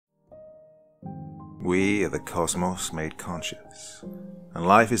We are the cosmos made conscious, and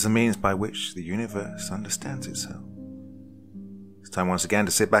life is the means by which the universe understands itself. It's time once again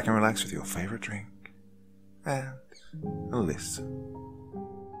to sit back and relax with your favorite drink and listen.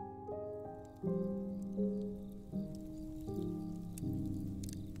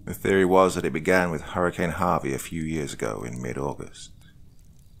 The theory was that it began with Hurricane Harvey a few years ago in mid-August.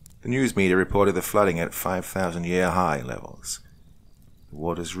 The news media reported the flooding at 5,000-year high levels. The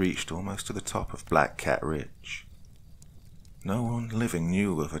waters reached almost to the top of Black Cat Ridge. No one living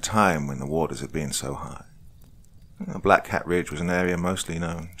knew of a time when the waters had been so high. Black Cat Ridge was an area mostly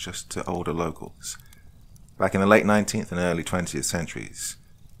known just to older locals. Back in the late 19th and early 20th centuries,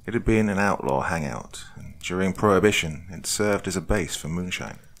 it had been an outlaw hangout, and during Prohibition it served as a base for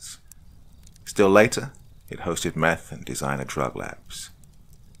moonshiners. Still later, it hosted meth and designer drug labs.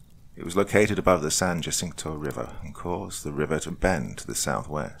 It was located above the San Jacinto River and caused the river to bend to the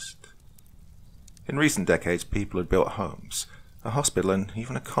southwest. In recent decades, people had built homes, a hospital and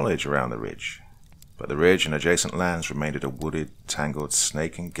even a college around the ridge, but the ridge and adjacent lands remained a wooded, tangled,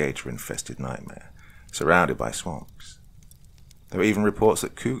 snake and gator-infested nightmare, surrounded by swamps. There were even reports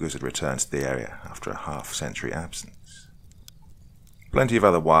that cougars had returned to the area after a half-century absence. Plenty of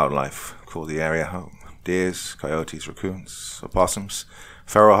other wildlife called the area home: deers, coyotes, raccoons, opossums,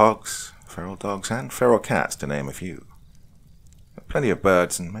 feral hogs, feral dogs, and feral cats, to name a few. Plenty of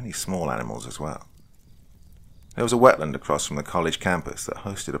birds and many small animals as well. There was a wetland across from the college campus that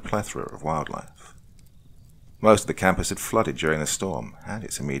hosted a plethora of wildlife. Most of the campus had flooded during the storm and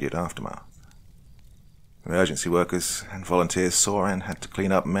its immediate aftermath. Emergency workers and volunteers saw and had to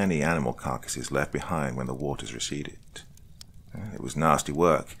clean up many animal carcasses left behind when the waters receded. It was nasty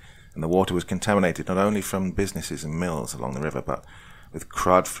work, and the water was contaminated not only from businesses and mills along the river, but with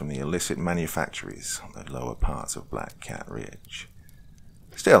crud from the illicit manufactories on the lower parts of Black Cat Ridge.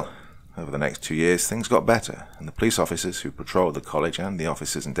 Still, over the next 2 years, things got better, and the police officers who patrolled the college and the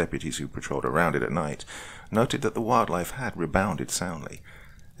officers and deputies who patrolled around it at night noted that the wildlife had rebounded soundly,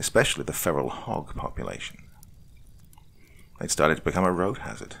 especially the feral hog population. They'd started to become a road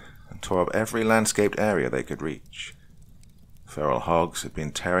hazard and tore up every landscaped area they could reach. Feral hogs had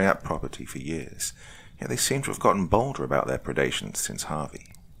been tearing up property for years, yet they seemed to have gotten bolder about their predations since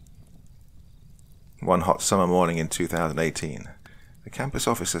Harvey. One hot summer morning in 2018, the campus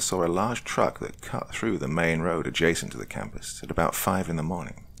officer saw a large truck that cut through the main road adjacent to the campus at about 5 in the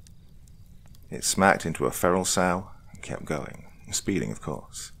morning. It smacked into a feral sow and kept going, speeding of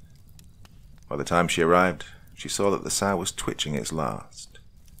course. By the time she arrived, she saw that the sow was twitching its last.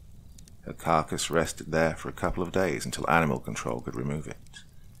 Her carcass rested there for a couple of days until animal control could remove it.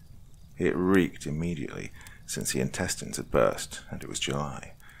 It reeked immediately, since the intestines had burst, and it was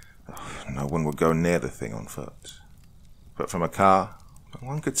July. No one would go near the thing on foot. But from a car,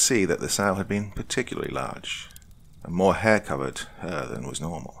 one could see that the sow had been particularly large, and more hair covered her than was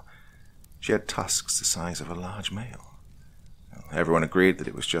normal. She had tusks the size of a large male. Everyone agreed that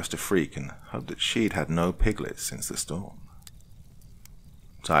it was just a freak and hoped that she'd had no piglets since the storm.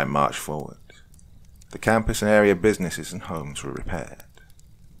 Time marched forward. The campus and area businesses and homes were repaired.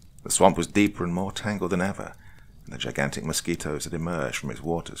 The swamp was deeper and more tangled than ever, and the gigantic mosquitoes that emerged from its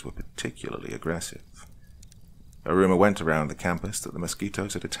waters were particularly aggressive. A rumor went around the campus that the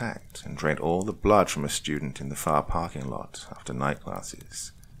mosquitoes had attacked and drained all the blood from a student in the far parking lot after night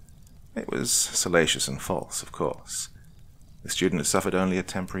classes. It was salacious and false, of course. The student had suffered only a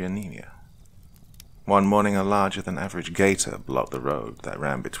temporary anemia. One morning, a larger-than-average gator blocked the road that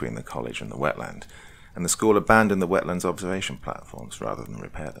ran between the college and the wetland, and the school abandoned the wetland's observation platforms rather than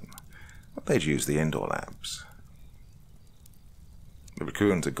repair them. But they'd use the indoor labs. The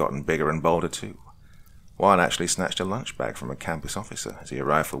raccoons had gotten bigger and bolder too. One actually snatched a lunch bag from a campus officer as he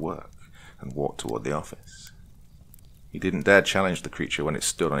arrived for work and walked toward the office. He didn't dare challenge the creature when it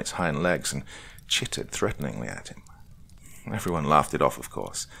stood on its hind legs and chittered threateningly at him. Everyone laughed it off, of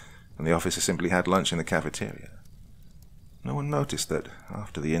course, and the officer simply had lunch in the cafeteria. No one noticed that,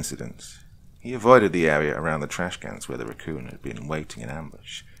 after the incident, he avoided the area around the trash cans where the raccoon had been waiting in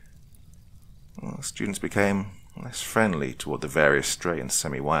ambush. Students became less friendly toward the various stray and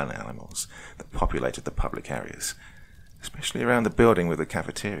semi-wild animals that populated the public areas, especially around the building with the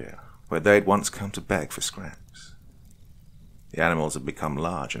cafeteria, where they'd once come to beg for scraps. The animals had become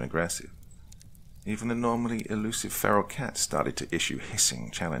large and aggressive. Even the normally elusive feral cats started to issue hissing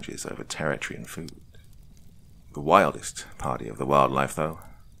challenges over territory and food. The wildest party of the wildlife, though,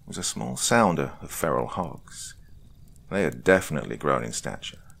 was a small sounder of feral hogs. They had definitely grown in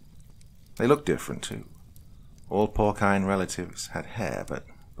stature. They looked different, too. All porcine relatives had hair, but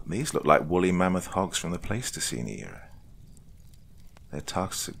these looked like woolly mammoth hogs from the Pleistocene era. Their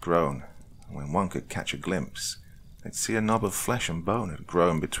tusks had grown, When one could catch a glimpse, they'd see a knob of flesh and bone had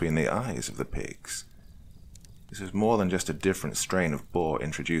grown between the eyes of the pigs. This was more than just a different strain of boar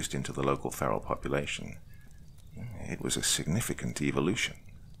introduced into the local feral population. It was a significant evolution.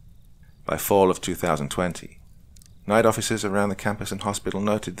 By fall of 2020, night officers around the campus and hospital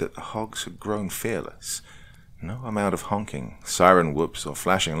noted that the hogs had grown fearless. No amount of honking, siren whoops, or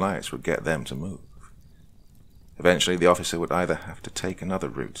flashing lights would get them to move. Eventually, the officer would either have to take another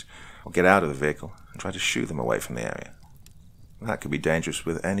route or get out of the vehicle and try to shoo them away from the area. That could be dangerous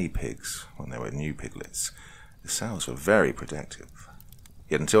with any pigs when they were new piglets. The cells were very protective.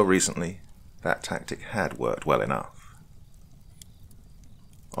 Yet until recently, that tactic had worked well enough.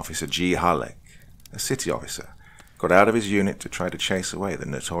 Officer G. Harlech, a city officer, got out of his unit to try to chase away the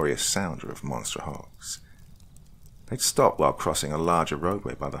notorious sounder of monster hogs. They'd stopped while crossing a larger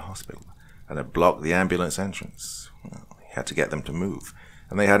roadway by the hospital and had blocked the ambulance entrance. Well, he had to get them to move,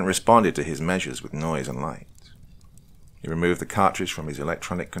 and they hadn't responded to his measures with noise and light. He removed the cartridge from his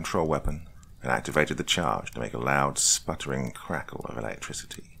electronic control weapon and activated the charge to make a loud, sputtering crackle of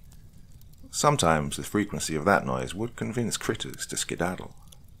electricity. Sometimes the frequency of that noise would convince critters to skedaddle.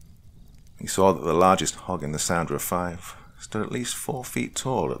 He saw that the largest hog in the sounder of 5 stood at least 4 feet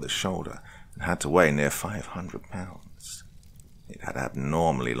tall at the shoulder and had to weigh near 500 pounds. It had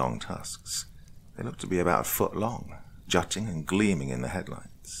abnormally long tusks. They looked to be about a foot long, jutting and gleaming in the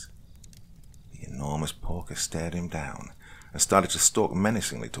headlights. The enormous porker stared him down and started to stalk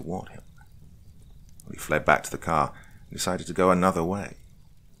menacingly toward him. He fled back to the car and decided to go another way.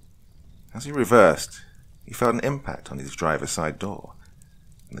 As he reversed, he felt an impact on his driver's side door,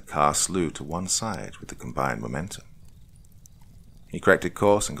 and the car slewed to one side with the combined momentum. He corrected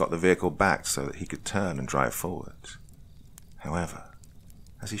course and got the vehicle back so that he could turn and drive forward. However,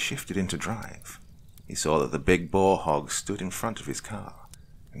 as he shifted into drive, he saw that the big boar hog stood in front of his car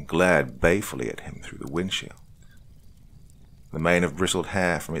and glared balefully at him through the windshield. The mane of bristled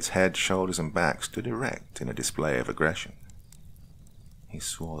hair from its head, shoulders, and back stood erect in a display of aggression. He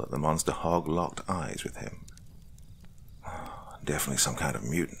swore that the monster hog locked eyes with him. Definitely some kind of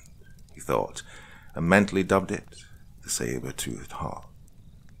mutant, he thought, and mentally dubbed it the saber-toothed hog.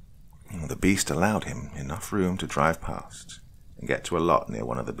 The beast allowed him enough room to drive past and get to a lot near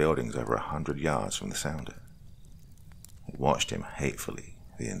one of the buildings over 100 yards from the sounder. He watched him hatefully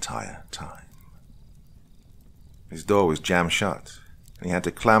the entire time. His door was jammed shut, and he had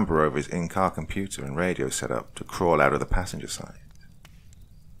to clamber over his in-car computer and radio setup to crawl out of the passenger side.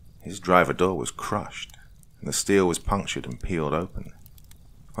 His driver door was crushed, and the steel was punctured and peeled open.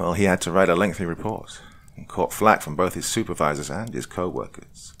 Well, he had to write a lengthy report, and caught flack from both his supervisors and his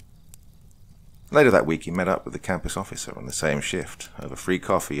co-workers. Later that week, he met up with the campus officer on the same shift over free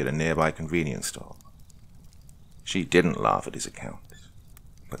coffee at a nearby convenience store. She didn't laugh at his account,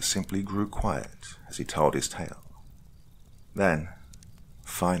 but simply grew quiet as he told his tale. Then,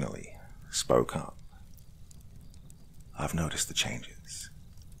 finally, spoke up. I've noticed the changes.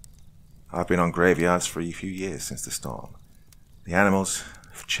 I've been on graveyards for a few years since the storm. The animals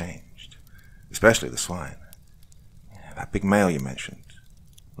have changed, especially the swine. That big male you mentioned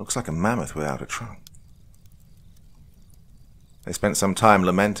looks like a mammoth without a trunk. They spent some time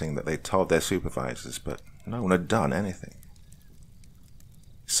lamenting that they'd told their supervisors, but no one had done anything.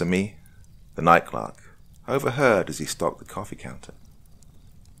 Sami, the night clerk, overheard as he stocked the coffee counter.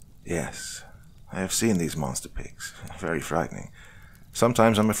 Yes, I have seen these monster pigs. Very frightening.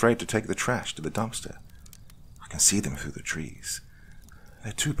 Sometimes I'm afraid to take the trash to the dumpster. I can see them through the trees.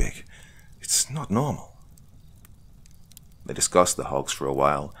 They're too big. It's not normal. They discussed the hogs for a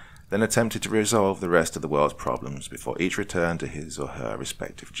while, then attempted to resolve the rest of the world's problems before each returned to his or her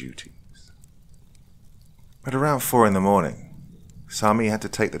respective duties. At around 4 in the morning, Sami had to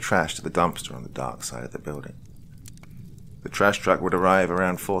take the trash to the dumpster on the dark side of the building. The trash truck would arrive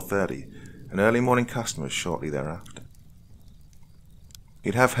around 4:30, and early morning customers shortly thereafter.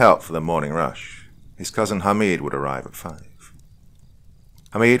 He'd have help for the morning rush. His cousin Hamid would arrive at 5.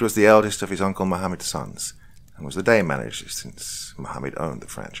 Hamid was the eldest of his uncle Mohammed's sons, and was the day manager since Mohammed owned the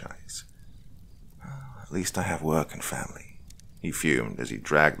franchise. At least I have work and family, he fumed as he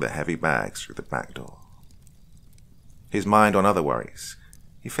dragged the heavy bags through the back door. His mind on other worries,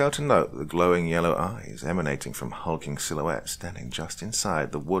 he failed to note the glowing yellow eyes emanating from hulking silhouettes standing just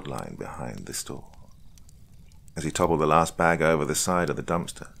inside the wood line behind the store. As he toppled the last bag over the side of the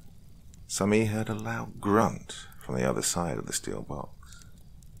dumpster, Sami heard a loud grunt from the other side of the steel box.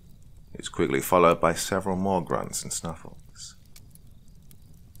 It was quickly followed by several more grunts and snuffles.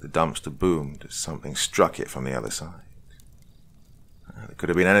 The dumpster boomed as something struck it from the other side. It could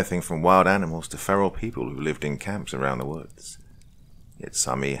have been anything from wild animals to feral people who lived in camps around the woods. Yet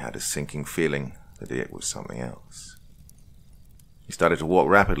Sami had a sinking feeling that it was something else. He started to walk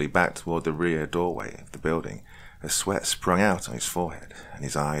rapidly back toward the rear doorway of the building. A sweat sprung out on his forehead, and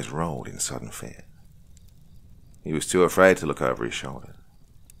his eyes rolled in sudden fear. He was too afraid to look over his shoulder.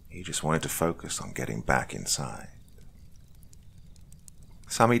 He just wanted to focus on getting back inside.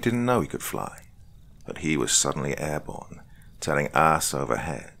 Sami didn't know he could fly, but he was suddenly airborne, turning ass over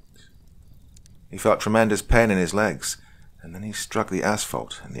head. He felt tremendous pain in his legs, and then he struck the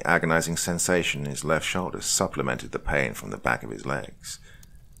asphalt, and the agonizing sensation in his left shoulder supplemented the pain from the back of his legs.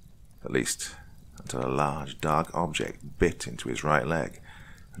 At least, until a large, dark object bit into his right leg,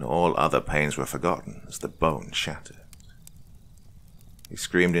 and all other pains were forgotten as the bone shattered. He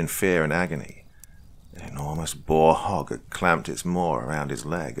screamed in fear and agony. An enormous boar hog had clamped its maw around his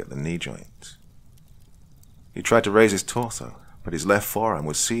leg at the knee joint. He tried to raise his torso, but his left forearm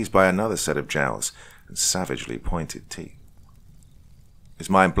was seized by another set of jowls and savagely pointed teeth. His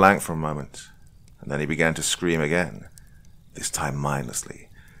mind blanked for a moment, and then he began to scream again, this time mindlessly,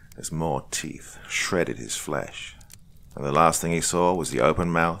 as more teeth shredded his flesh, and the last thing he saw was the open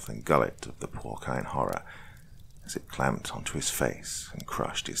mouth and gullet of the Porcine Horror as it clamped onto his face and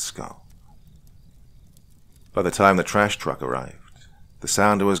crushed his skull. By the time the trash truck arrived, the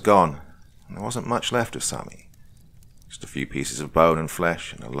sounder was gone, and there wasn't much left of Sami. Just a few pieces of bone and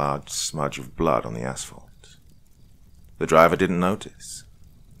flesh and a large smudge of blood on the asphalt. The driver didn't notice.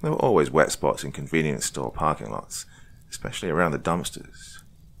 There were always wet spots in convenience store parking lots, especially around the dumpsters.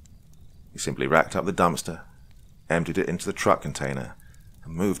 He simply racked up the dumpster, emptied it into the truck container,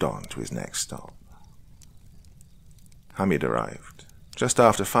 and moved on to his next stop. Hamid arrived, just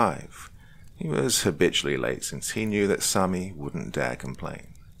after 5. He was habitually late since he knew that Sami wouldn't dare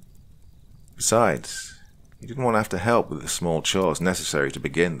complain. Besides, he didn't want to have to help with the small chores necessary to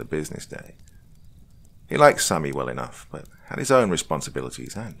begin the business day. He liked Sami well enough, but had his own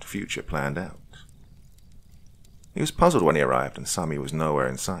responsibilities and future planned out. He was puzzled when he arrived and Sami was nowhere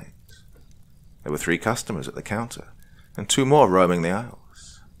in sight. There were 3 customers at the counter, and 2 more roaming the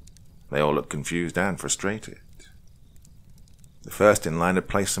aisles. They all looked confused and frustrated. The first in line had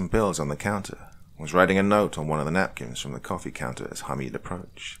placed some bills on the counter, was writing a note on one of the napkins from the coffee counter as Hamid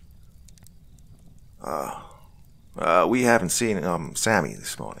approached. We haven't seen Sami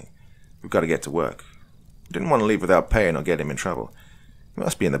this morning. We've got to get to work. We didn't want to leave without paying or get him in trouble. He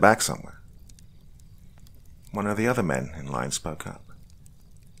must be in the back somewhere. One of the other men in line spoke up.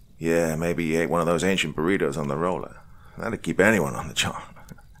 Yeah, maybe he ate one of those ancient burritos on the roller. That'd keep anyone on the job.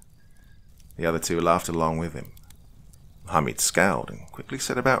 The other 2 laughed along with him. Hamid scowled and quickly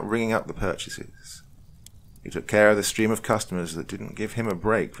set about ringing up the purchases. He took care of the stream of customers that didn't give him a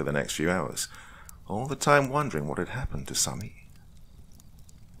break for the next few hours, all the time wondering what had happened to Sami.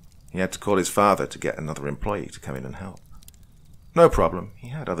 He had to call his father to get another employee to come in and help. No problem, he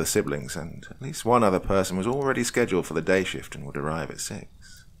had other siblings, and at least one other person was already scheduled for the day shift and would arrive at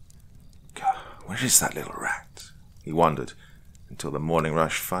 6. God, where is that little rat? He wondered, until the morning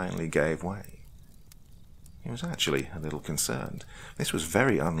rush finally gave way. He was actually a little concerned. This was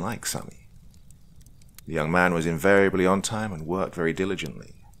very unlike Sami. The young man was invariably on time and worked very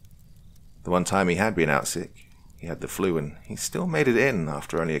diligently. The one time he had been out sick, he had the flu, and he still made it in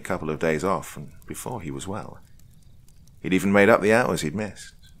after only a couple of days off and before he was well. He'd even made up the hours he'd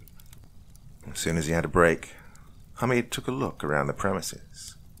missed. As soon as he had a break, Hamid took a look around the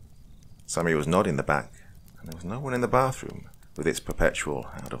premises. Sami was not in the back, and there was no one in the bathroom with its perpetual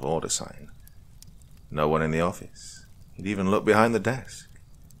out-of-order sign. No one in the office. He'd even looked behind the desk.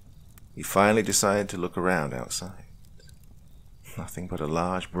 He finally decided to look around outside. Nothing but a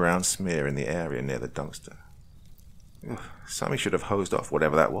large brown smear in the area near the dumpster. Ugh, Sami should have hosed off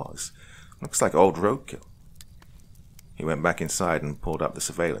whatever that was. Looks like old roadkill. He went back inside and pulled up the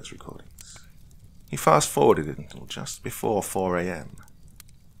surveillance recordings. He fast-forwarded it until just before 4 a.m.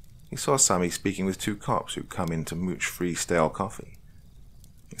 He saw Sami speaking with 2 cops who'd come in to mooch free stale coffee.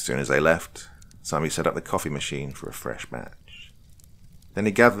 As soon as they left, Sami set up the coffee machine for a fresh batch. Then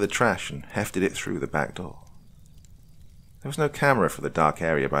he gathered the trash and hefted it through the back door. There was no camera for the dark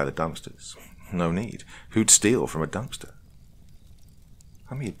area by the dumpsters. No need. Who'd steal from a dumpster?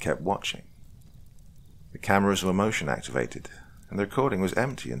 Hamid kept watching. The cameras were motion activated, and the recording was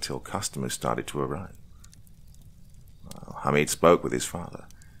empty until customers started to arrive. Well, Hamid spoke with his father,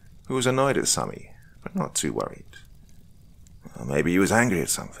 who was annoyed at Sami, but not too worried. Well, maybe he was angry at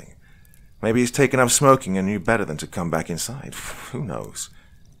something. Maybe he's taken up smoking and knew better than to come back inside. Who knows?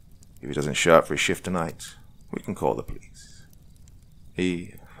 If he doesn't show up for his shift tonight, we can call the police.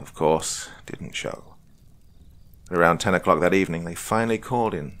 He, of course, didn't show. At around 10 o'clock that evening, they finally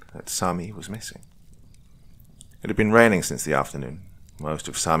called in that Sami was missing. It had been raining since the afternoon, Most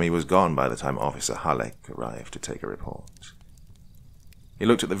of Sami was gone by the time Officer Halek arrived to take a report. He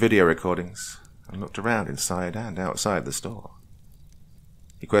looked at the video recordings and looked around inside and outside the store.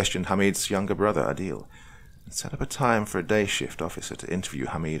 He questioned Hamid's younger brother, Adil, and set up a time for a day shift officer to interview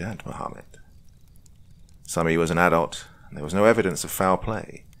Hamid and Mohammed. Sami was an adult, and there was no evidence of foul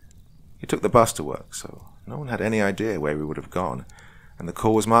play. He took the bus to work, so no one had any idea where he would have gone, and the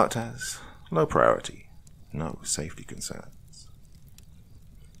call was marked as low priority, no safety concerns.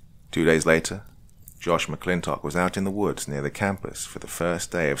 2 days later, Josh McClintock was out in the woods near the campus for the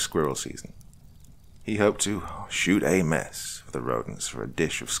first day of squirrel season. He hoped to shoot a mess for the rodents for a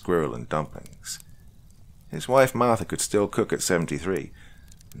dish of squirrel and dumplings. His wife Martha could still cook at 73,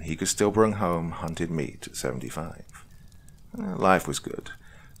 and he could still bring home hunted meat at 75. Life was good,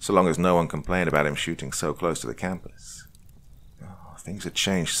 so long as no one complained about him shooting so close to the campus. Things had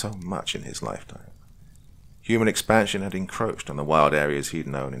changed so much in his lifetime. Human expansion had encroached on the wild areas he'd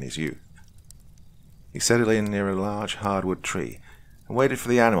known in his youth. He settled in near a large hardwood tree and waited for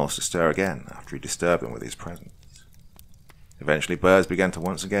the animals to stir again after he disturbed them with his presence. Eventually birds began to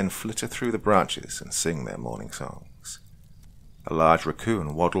once again flitter through the branches and sing their morning songs. A large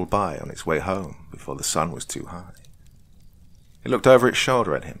raccoon waddled by on its way home before the sun was too high. It looked over its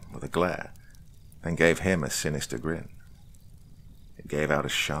shoulder at him with a glare, then gave him a sinister grin. It gave out a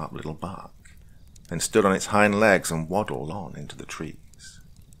sharp little bark, then stood on its hind legs and waddled on into the trees.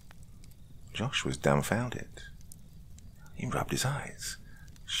 Josh was dumbfounded. He rubbed his eyes.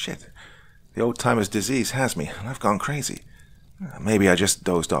 Shit, the old-timer's disease has me, and I've gone crazy. Maybe I just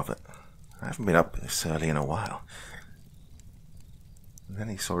dozed off it. I haven't been up this early in a while. And then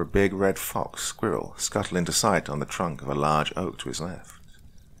he saw a big red fox squirrel scuttle into sight on the trunk of a large oak to his left.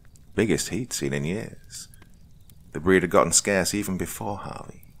 Biggest he'd seen in years. The breed had gotten scarce even before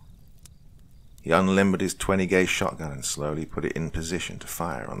Harvey. He unlimbered his 20-gauge shotgun and slowly put it in position to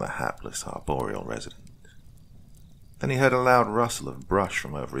fire on the hapless arboreal resident. Then he heard a loud rustle of brush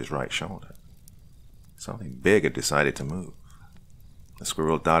from over his right shoulder. Something big had decided to move. The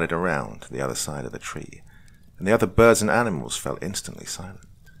squirrel darted around to the other side of the tree, and the other birds and animals fell instantly silent.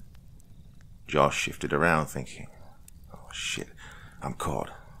 Josh shifted around, thinking, "Oh shit, I'm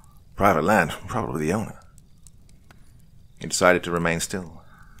caught. Private land, probably the owner." He decided to remain still.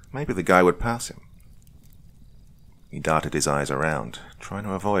 Maybe the guy would pass him. He darted his eyes around, trying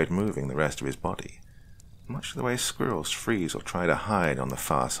to avoid moving the rest of his body, much the way squirrels freeze or try to hide on the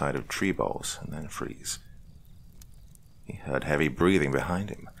far side of tree boles and then freeze. He heard heavy breathing behind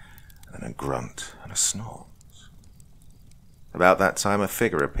him, and then a grunt and a snort. About that time a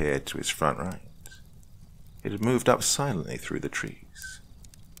figure appeared to his front right. It had moved up silently through the trees.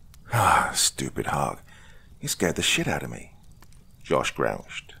 "Ah, stupid hog. You scared the shit out of me," Josh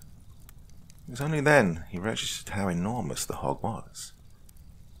grouched. It was only then he registered how enormous the hog was.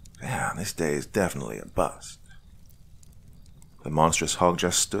 "Yeah, this day is definitely a bust." The monstrous hog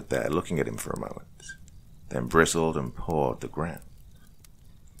just stood there looking at him for a moment, then bristled and pawed the ground.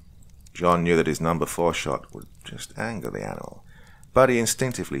 John knew that his number 4 shot would just anger the animal, but he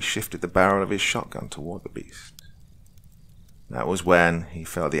instinctively shifted the barrel of his shotgun toward the beast. That was when he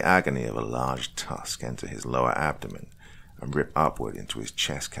felt the agony of a large tusk enter his lower abdomen and rip upward into his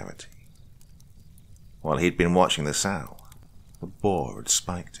chest cavity. While he'd been watching the sow, the boar had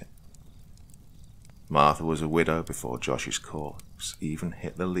spiked him. Martha was a widow before Josh's corpse even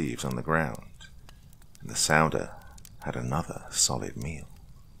hit the leaves on the ground, and the sounder had another solid meal.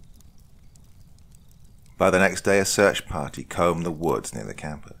 By the next day, a search party combed the woods near the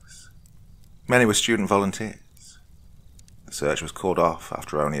campus. Many were student volunteers. The search was called off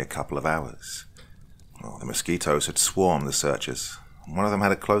after only a couple of hours. The mosquitoes had swarmed the searchers, and one of them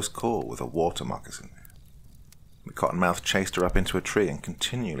had a close call with a water moccasin. The cottonmouth chased her up into a tree and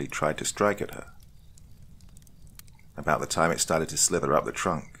continually tried to strike at her. About the time it started to slither up the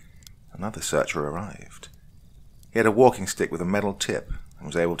trunk, another searcher arrived. He had a walking stick with a metal tip and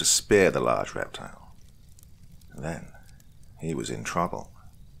was able to spear the large reptile. And then he was in trouble.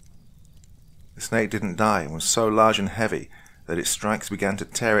 The snake didn't die and was so large and heavy that its strikes began to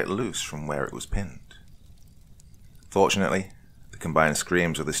tear it loose from where it was pinned. Fortunately, the combined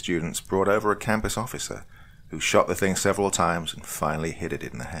screams of the students brought over a campus officer who shot the thing several times and finally hit it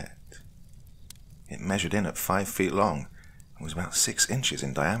in the head. It measured in at 5 feet long and was about 6 inches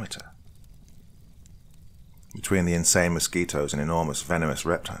in diameter. Between the insane mosquitoes and enormous venomous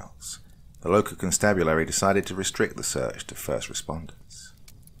reptiles, the local constabulary decided to restrict the search to first responders.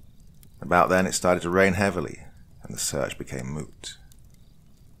 About then it started to rain heavily, and the search became moot.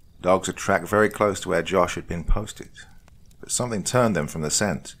 Dogs had tracked very close to where Josh had been posted, but something turned them from the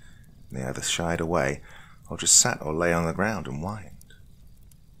scent, and they either shied away or just sat or lay on the ground and whined.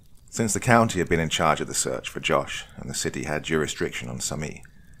 Since the county had been in charge of the search for Josh and the city had jurisdiction on Sami,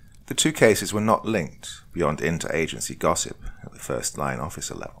 the two cases were not linked beyond interagency gossip at the first-line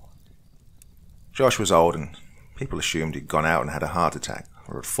officer level. Josh was old and people assumed he'd gone out and had a heart attack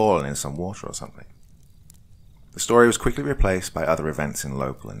or had fallen in some water or something. The story was quickly replaced by other events in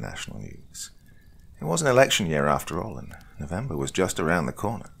local and national news. It was an election year after all, and November was just around the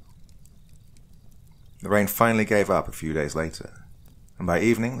corner. The rain finally gave up a few days later, and by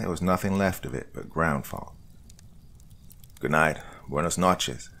evening there was nothing left of it but ground fog. "Good night, buenos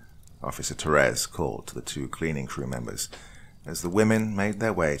noches," Officer Therese called to the two cleaning crew members as the women made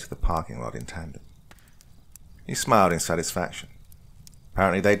their way to the parking lot in tandem. He smiled in satisfaction.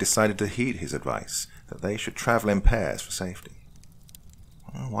 Apparently they decided to heed his advice that they should travel in pairs for safety.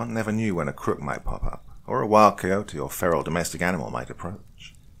 Well, one never knew when a crook might pop up, or a wild coyote or feral domestic animal might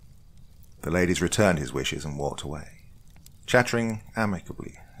approach. The ladies returned his wishes and walked away, chattering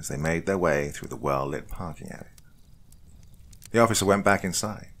amicably as they made their way through the well-lit parking area. The officer went back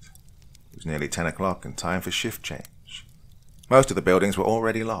inside. It was nearly 10 o'clock and time for shift change. Most of the buildings were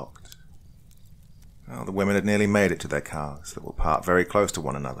already locked. Well, the women had nearly made it to their cars that were parked very close to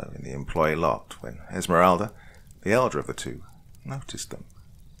one another in the employee lot when Esmeralda, the elder of the two, noticed them.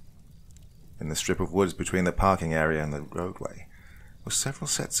 In the strip of woods between the parking area and the roadway were several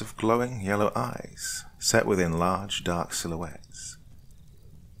sets of glowing yellow eyes, set within large, dark silhouettes.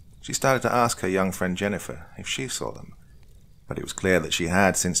 She started to ask her young friend Jennifer if she saw them, but it was clear that she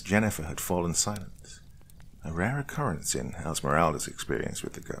had since Jennifer had fallen silent, a rare occurrence in Esmeralda's experience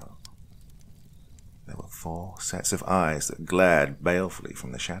with the girl. There were 4 sets of eyes that glared balefully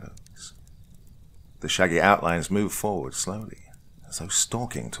from the shadows. The shaggy outlines moved forward slowly, as though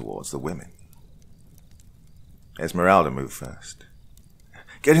stalking towards the women. Esmeralda moved first.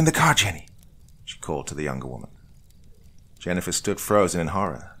 "Get in the car, Jenny," she called to the younger woman. Jennifer stood frozen in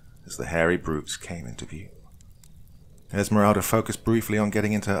horror as the hairy brutes came into view. Esmeralda focused briefly on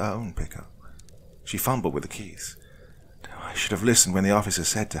getting into her own pickup. She fumbled with the keys. "I should have listened when the officer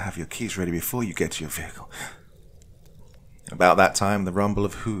said to have your keys ready before you get to your vehicle." About that time, the rumble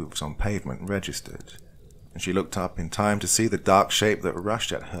of hooves on pavement registered, and she looked up in time to see the dark shape that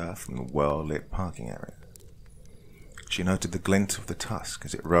rushed at her from the well-lit parking area. She noted the glint of the tusk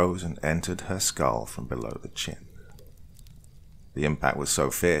as it rose and entered her skull from below the chin. The impact was so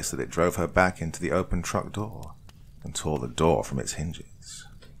fierce that it drove her back into the open truck door and tore the door from its hinges.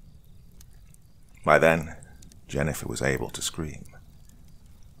 By then, Jennifer was able to scream.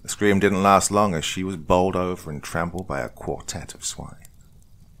 The scream didn't last long as she was bowled over and trampled by a quartet of swine.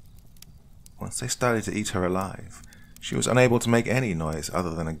 Once they started to eat her alive, she was unable to make any noise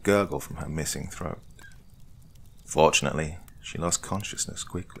other than a gurgle from her missing throat. Fortunately, she lost consciousness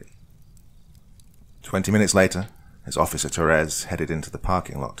quickly. 20 minutes later, as Officer Therese headed into the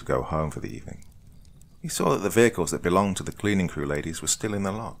parking lot to go home for the evening, he saw that the vehicles that belonged to the cleaning crew ladies were still in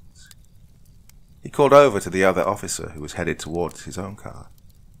the lots. He called over to the other officer who was headed towards his own car.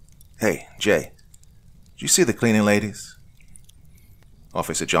 "Hey, Jay, did you see the cleaning ladies?"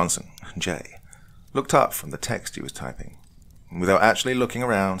 Officer Johnson, Jay, looked up from the text he was typing, and without actually looking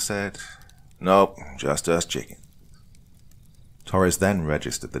around said, "Nope, just us chickens." Torres then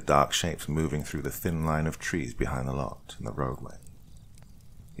registered the dark shapes moving through the thin line of trees behind the lot and the roadway.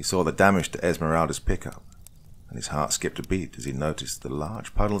 He saw the damage to Esmeralda's pickup, and his heart skipped a beat as he noticed the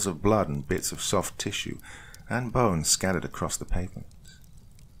large puddles of blood and bits of soft tissue and bone scattered across the pavement.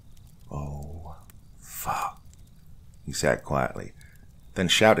 "Oh, fuck," he said quietly, then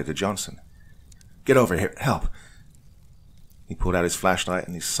shouted to Johnson, "Get over here, help." He pulled out his flashlight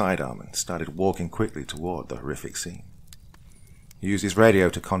and his sidearm and started walking quickly toward the horrific scene. He used his radio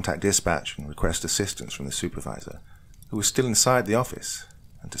to contact dispatch and request assistance from the supervisor, who was still inside the office,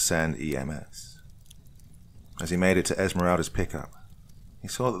 and to send EMS. As he made it to Esmeralda's pickup, he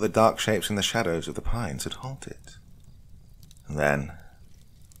saw that the dark shapes in the shadows of the pines had halted. And then,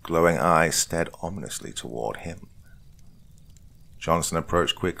 glowing eyes stared ominously toward him. Johnson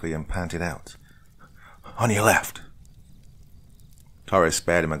approached quickly and panted out, "On your left." Torres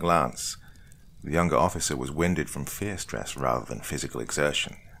spared him a glance. The younger officer was winded from fear stress rather than physical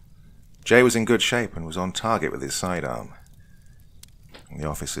exertion. Jay was in good shape and was on target with his sidearm. The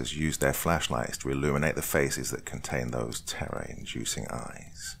officers used their flashlights to illuminate the faces that contained those terror-inducing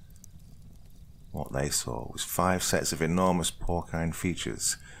eyes. What they saw was 5 sets of enormous porcine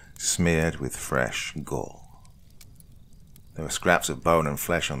features smeared with fresh gall. There were scraps of bone and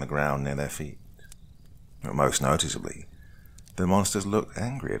flesh on the ground near their feet. But most noticeably, the monsters looked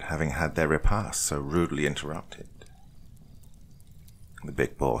angry at having had their repast so rudely interrupted. The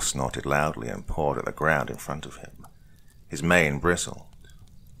big boar snorted loudly and pawed at the ground in front of him. His mane bristled.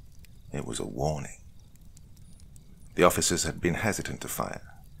 It was a warning. The officers had been hesitant to fire.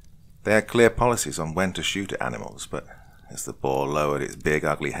 They had clear policies on when to shoot at animals, but as the boar lowered its big,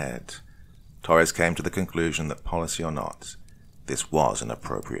 ugly head, Torres came to the conclusion that, policy or not, this was an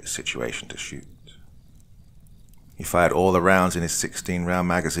appropriate situation to shoot. He fired all the rounds in his 16-round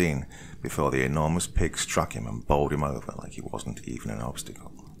magazine before the enormous pig struck him and bowled him over like he wasn't even an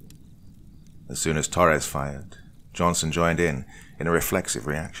obstacle. As soon as Torres fired, Johnson joined in a reflexive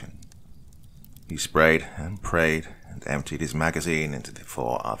reaction. He sprayed and prayed and emptied his magazine into the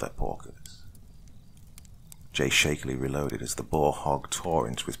 4 other porkers. Jay shakily reloaded as the boar hog tore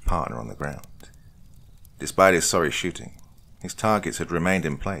into his partner on the ground. Despite his sorry shooting, his targets had remained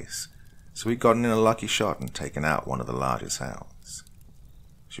in place, so he'd gotten in a lucky shot and taken out one of the larger sows.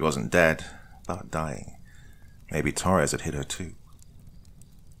 She wasn't dead, but dying. Maybe Torres had hit her too.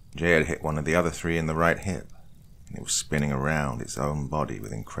 Jay had hit one of the other 3 in the right hip, and it was spinning around its own body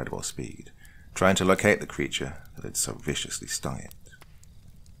with incredible speed, trying to locate the creature that had so viciously stung it.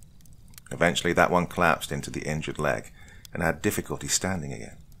 Eventually that one collapsed into the injured leg and had difficulty standing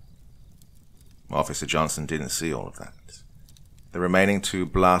again. Officer Johnson didn't see all of that. The remaining 2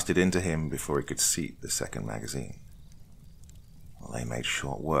 blasted into him before he could seat the second magazine. Well, they made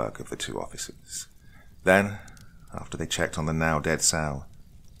short work of the 2 officers. Then, after they checked on the now dead sow,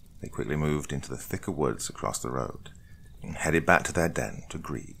 they quickly moved into the thicker woods across the road and headed back to their den to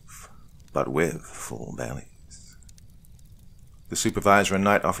grieve, but with full bellies. The supervisor and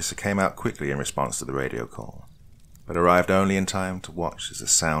night officer came out quickly in response to the radio call, but arrived only in time to watch as the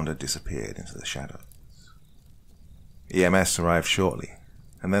sounder disappeared into the shadows. EMS arrived shortly,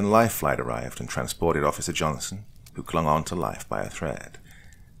 and then Life Flight arrived and transported Officer Johnson, who clung on to life by a thread.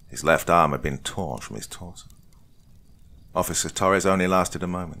 His left arm had been torn from his torso. Officer Torres only lasted a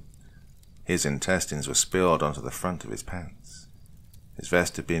moment. His intestines were spilled onto the front of his pants. His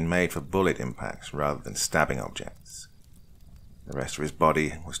vest had been made for bullet impacts rather than stabbing objects. The rest of his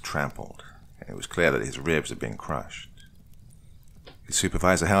body was trampled, and it was clear that his ribs had been crushed. His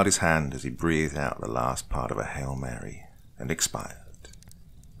supervisor held his hand as he breathed out the last part of a Hail Mary and expired.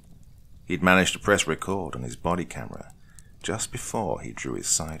 He'd managed to press record on his body camera just before he drew his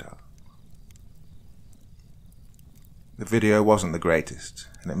side up. The video wasn't the greatest,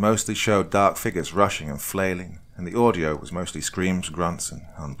 and it mostly showed dark figures rushing and flailing, and the audio was mostly screams, grunts, and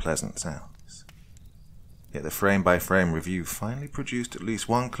unpleasant sounds. Yet the frame-by-frame review finally produced at least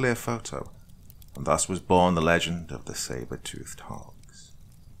one clear photo, and thus was born the legend of the saber-toothed Hogs.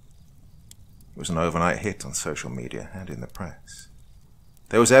 It was an overnight hit on social media and in the press.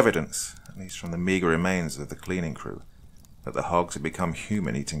 There was evidence, at least from the meager remains of the cleaning crew, that the Hogs had become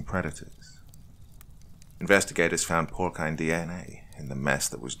human-eating predators. Investigators found porcine DNA in the mess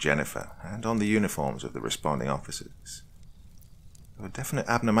that was Jennifer and on the uniforms of the responding officers. There were definite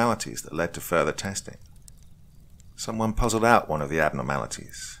abnormalities that led to further testing. Someone puzzled out one of the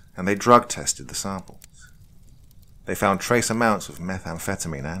abnormalities, and they drug tested the samples. They found trace amounts of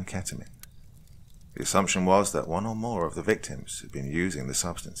methamphetamine and ketamine. The assumption was that one or more of the victims had been using the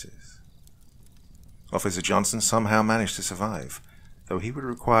substances. Officer Johnson somehow managed to survive, though he would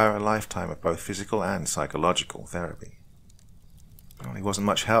require a lifetime of both physical and psychological therapy. Well, he wasn't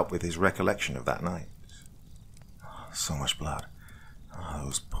much help with his recollection of that night. Oh, so much blood. Oh,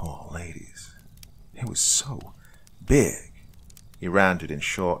 those poor ladies. It was so big. He ranted in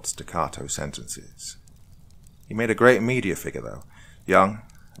short, staccato sentences. He made a great media figure, though. Young,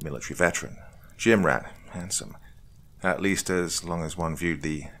 a military veteran, gym rat, handsome, at least as long as one viewed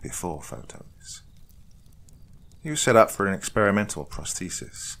the before photos. He was set up for an experimental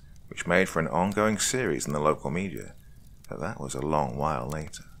prosthesis, which made for an ongoing series in the local media, but that was a long while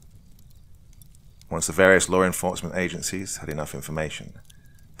later. Once the various law enforcement agencies had enough information,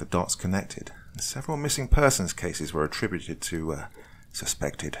 the dots connected, and several missing persons cases were attributed to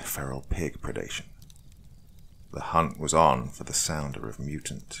suspected feral pig predation. The hunt was on for the sounder of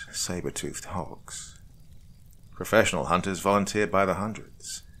mutant, saber-toothed hogs. Professional hunters volunteered by the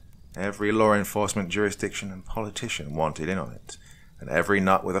hundreds. Every law enforcement jurisdiction and politician wanted in on it, and every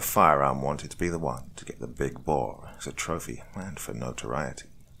nut with a firearm wanted to be the one to get the big boar as a trophy and for notoriety.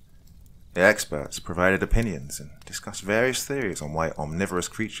 The experts provided opinions and discussed various theories on why omnivorous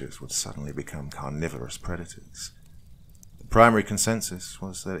creatures would suddenly become carnivorous predators. The primary consensus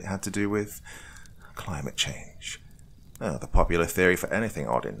was that it had to do with climate change, the popular theory for anything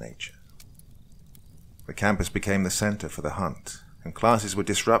odd in nature. The campus became the center for the hunt, and classes were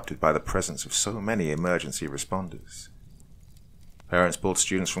disrupted by the presence of so many emergency responders. Parents pulled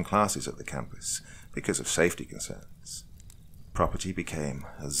students from classes at the campus because of safety concerns. Property became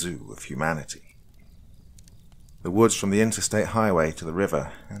a zoo of humanity. The woods from the interstate highway to the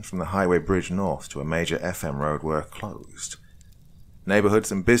river and from the highway bridge north to a major FM road were closed.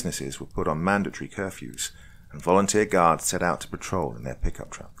 Neighborhoods and businesses were put on mandatory curfews, and volunteer guards set out to patrol in their pickup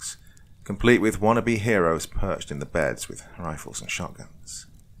trucks, complete with wannabe heroes perched in the beds with rifles and shotguns.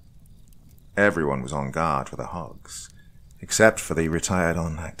 Everyone was on guard for the Hogs, except for the retired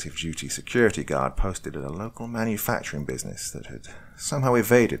on-active duty security guard posted at a local manufacturing business that had somehow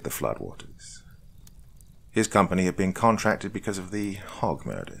evaded the floodwaters. His company had been contracted because of the Hog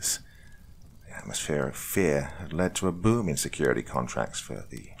murders. The atmosphere of fear had led to a boom in security contracts for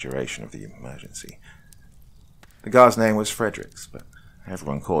the duration of the emergency. The guard's name was Fredericks, but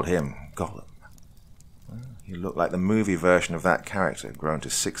everyone called him Gollum. Well, he looked like the movie version of that character, grown to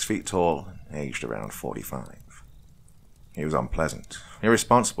 6 feet tall and aged around 45. He was unpleasant,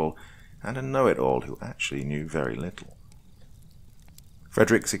 irresponsible, and a know-it-all who actually knew very little.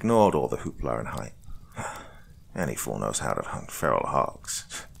 Fredericks ignored all the hoopla and hype. Any fool knows how to hunt feral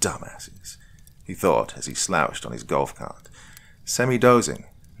hogs. Dumbasses, he thought as he slouched on his golf cart, semi-dozing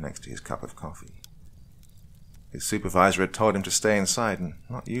next to his cup of coffee. His supervisor had told him to stay inside and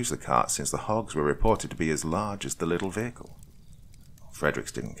not use the cart since the hogs were reported to be as large as the little vehicle.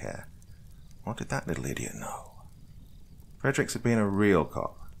 Fredericks didn't care. What did that little idiot know? Fredericks had been a real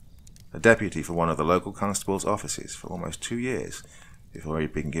cop, a deputy for one of the local constable's offices for almost 2 years before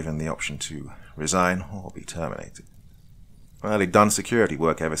he'd been given the option to resign or be terminated. Well, he'd done security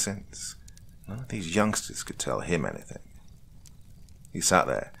work ever since. None of these youngsters could tell him anything. He sat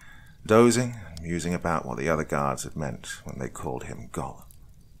there, dozing and musing about what the other guards had meant when they called him Gollum.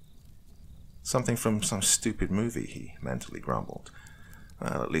 Something from some stupid movie, he mentally grumbled.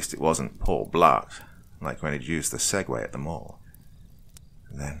 Well, at least it wasn't Paul Blart, like when he'd used the Segway at the mall.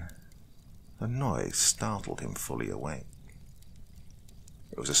 And then the noise startled him fully awake.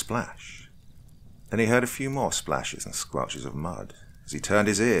 It was a splash. Then he heard a few more splashes and squelches of mud as he turned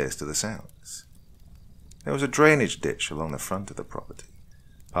his ears to the sounds. There was a drainage ditch along the front of the property,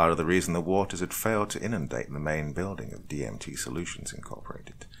 part of the reason the waters had failed to inundate the main building of DMT Solutions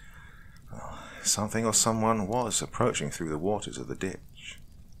Incorporated. Well, something or someone was approaching through the waters of the ditch.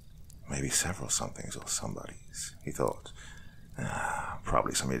 Maybe several somethings or somebodies, he thought.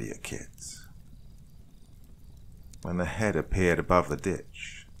 Probably some idiot kids. When the head appeared above the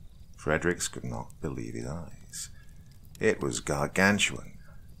ditch, Fredericks could not believe his eyes. It was gargantuan,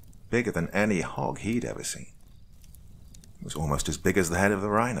 bigger than any hog he'd ever seen. It was almost as big as the head of the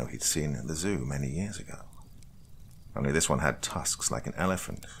rhino he'd seen at the zoo many years ago. Only this one had tusks like an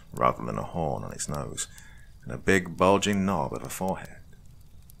elephant, rather than a horn on its nose, and a big bulging knob of a forehead.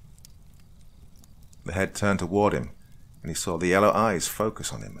 The head turned toward him, and he saw the yellow eyes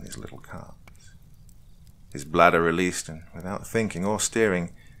focus on him and his little cart. His bladder released, and without thinking or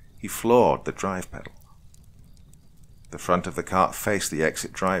steering, he floored the drive pedal. The front of the cart faced the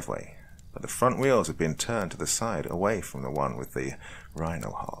exit driveway, but the front wheels had been turned to the side away from the one with the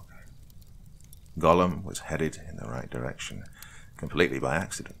rhino hog. Gollum was headed in the right direction, completely by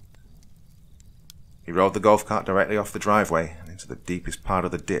accident. He rolled the golf cart directly off the driveway and into the deepest part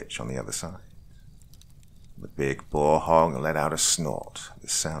of the ditch on the other side. The big boar hog let out a snort that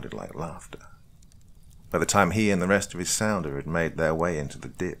sounded like laughter. By the time he and the rest of his sounder had made their way into the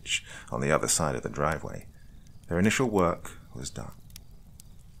ditch on the other side of the driveway, their initial work was done.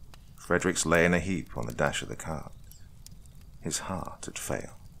 Fredericks lay in a heap on the dash of the cart. His heart had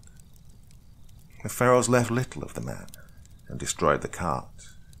failed. The ferals left little of the man and destroyed the cart,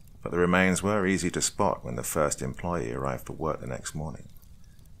 but the remains were easy to spot when the first employee arrived to work the next morning.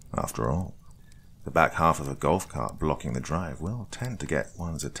 After all, the back half of a golf cart blocking the drive will tend to get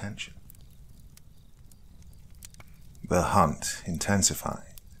one's attention. The hunt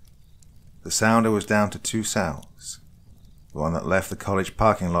intensified. The sounder was down to 2 sows. The one that left the college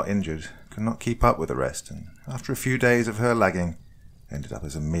parking lot injured could not keep up with the rest, and after a few days of her lagging, ended up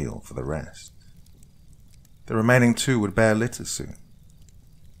as a meal for the rest. The remaining 2 would bear litters soon.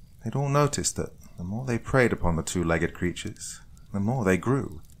 They'd all noticed that the more they preyed upon the 2-legged creatures, the more they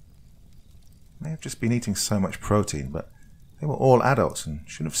grew. They may have just been eating so much protein, but they were all adults and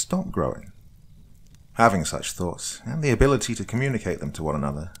should have stopped growing. Having such thoughts, and the ability to communicate them to one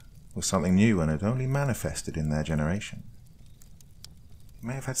another, was something new and had only manifested in their generation. It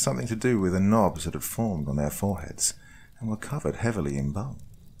may have had something to do with the knobs that had formed on their foreheads and were covered heavily in bone.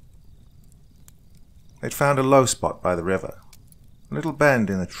 They'd found a low spot by the river, a little bend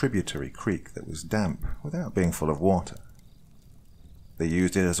in a tributary creek that was damp without being full of water. They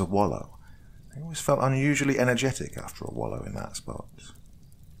used it as a wallow. They always felt unusually energetic after a wallow in that spot.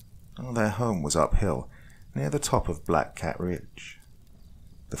 Their home was uphill, near the top of Black Cat Ridge.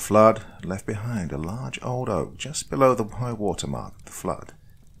 The flood had left behind a large old oak just below the high water mark of the flood.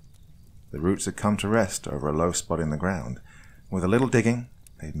 The roots had come to rest over a low spot in the ground. With a little digging,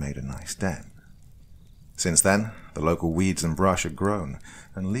 they'd made a nice den. Since then, the local weeds and brush had grown,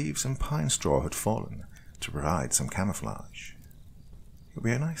 and leaves and pine straw had fallen to provide some camouflage. It would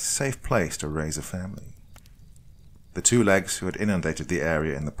be a nice, safe place to raise a family. The two legs who had inundated the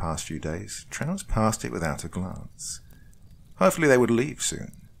area in the past few days trounced past it without a glance. Hopefully they would leave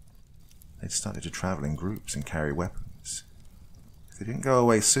soon. They'd started to travel in groups and carry weapons. If they didn't go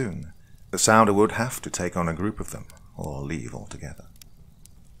away soon, the sounder would have to take on a group of them, or leave altogether.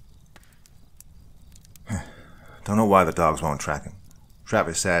 Don't know why the dogs won't track him,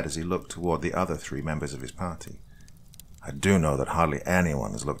 Travis said as he looked toward the other 3 members of his party. I do know that hardly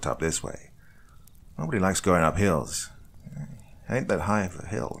anyone has looked up this way. Nobody likes going up hills. Ain't that high of a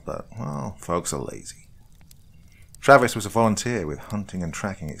hill, but, well, folks are lazy. Travis was a volunteer with hunting and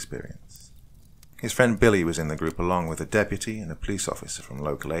tracking experience. His friend Billy was in the group along with a deputy and a police officer from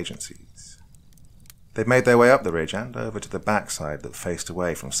local agencies. They made their way up the ridge and over to the backside that faced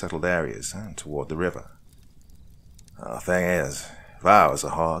away from settled areas and toward the river. The thing is, if I was a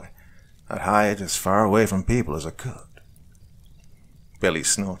hog, I'd hide as far away from people as I could. Billy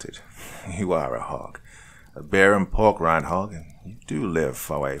snorted. You are a hog. A bear and pork rind hog, and you do live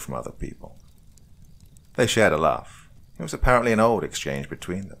far away from other people. They shared a laugh. It was apparently an old exchange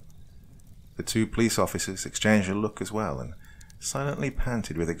between them. The 2 police officers exchanged a look as well, and silently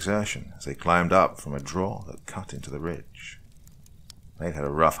panted with exertion as they climbed up from a draw that cut into the ridge. They'd had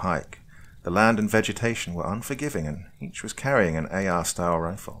a rough hike. The land and vegetation were unforgiving, and each was carrying an AR-style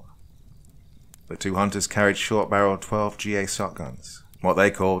rifle. The 2 hunters carried short-barreled 12 GA shotguns, what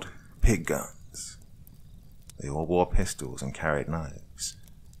they called pig guns. They all wore pistols and carried knives.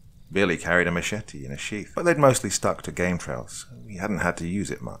 Billy carried a machete in a sheath, but they'd mostly stuck to game trails, so he hadn't had to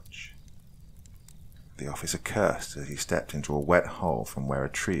use it much. The officer cursed as he stepped into a wet hole from where a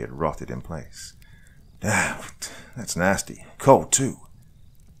tree had rotted in place. That's nasty. Cold, too.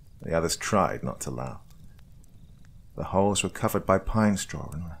 The others tried not to laugh. The holes were covered by pine straw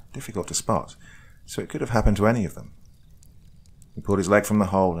and were difficult to spot, so it could have happened to any of them. He pulled his leg from the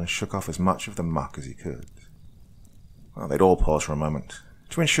hole and shook off as much of the muck as he could. Well, they'd all pause for a moment,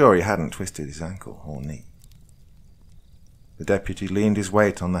 to ensure he hadn't twisted his ankle or knee. The deputy leaned his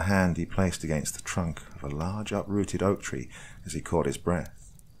weight on the hand he placed against the trunk of a large uprooted oak tree as he caught his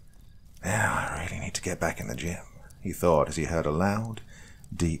breath. Now I really need to get back in the gym, he thought as he heard a loud,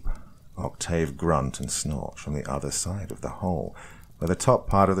 deep, octave grunt and snort from the other side of the hole, where the top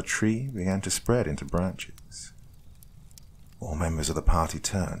part of the tree began to spread into branches. All members of the party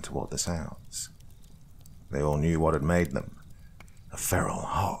turned toward the sounds. They all knew what had made them: a feral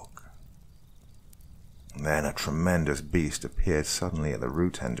hog. And then a tremendous beast appeared suddenly at the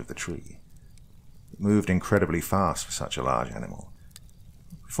root end of the tree. It moved incredibly fast for such a large animal.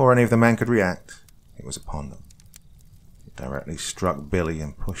 Before any of the men could react, it was upon them. It directly struck Billy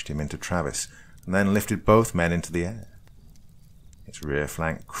and pushed him into Travis, and then lifted both men into the air. Its rear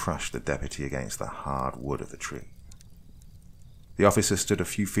flank crushed the deputy against the hard wood of the tree. The officer stood a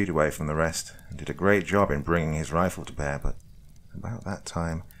few feet away from the rest and did a great job in bringing his rifle to bear, but about that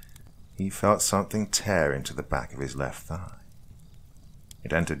time he felt something tear into the back of his left thigh.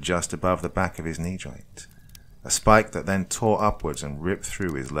 It entered just above the back of his knee joint, a spike that then tore upwards and ripped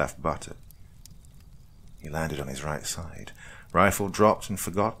through his left buttock. He landed on his right side, rifle dropped and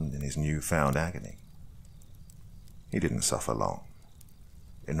forgotten in his newfound agony. He didn't suffer long.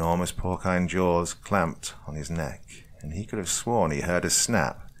 Enormous porcine jaws clamped on his neck, and he could have sworn he heard a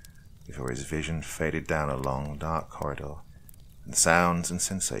snap before his vision faded down a long, dark corridor, and sounds and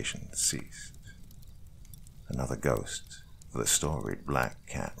sensations ceased. Another ghost for the storied Black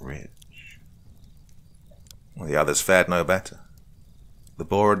Cat Ridge. The others fared no better. The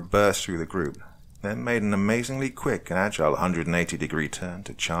boar had burst through the group, then made an amazingly quick and agile 180-degree turn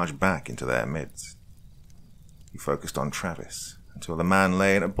to charge back into their midst. He focused on Travis until the man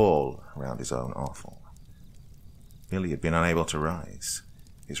lay in a ball around his own offal. Billy had been unable to rise.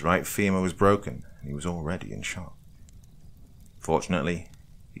 His right femur was broken, and he was already in shock. Fortunately,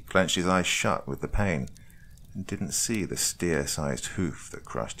 he clenched his eyes shut with the pain and didn't see the steer-sized hoof that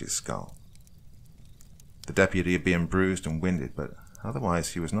crushed his skull. The deputy had been bruised and winded, but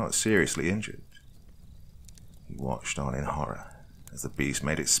otherwise he was not seriously injured. He watched on in horror as the beast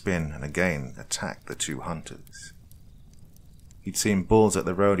made it spin and again attacked the 2 hunters. He'd seen bulls at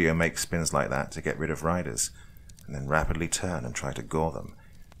the rodeo make spins like that to get rid of riders, and then rapidly turn and try to gore them.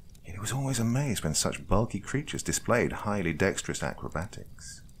 Yet he was always amazed when such bulky creatures displayed highly dexterous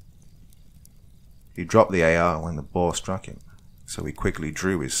acrobatics. He dropped the AR when the boar struck him, so he quickly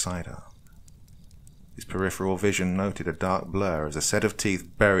drew his sidearm. His peripheral vision noted a dark blur as a set of teeth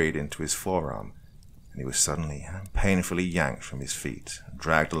buried into his forearm, and he was suddenly and painfully yanked from his feet and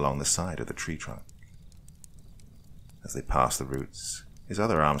dragged along the side of the tree trunk. As they passed the roots, his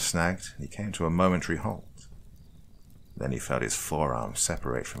other arm snagged and he came to a momentary halt. Then he felt his forearm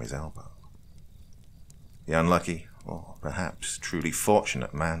separate from his elbow. The unlucky, or perhaps truly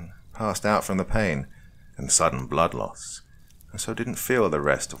fortunate man passed out from the pain and sudden blood loss, and so didn't feel the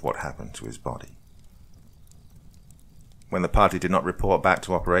rest of what happened to his body. When the party did not report back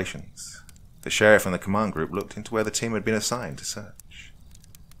to operations, the sheriff and the command group looked into where the team had been assigned to search.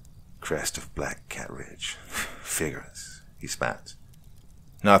 Crest of Black Cat Ridge. Figures, he spat.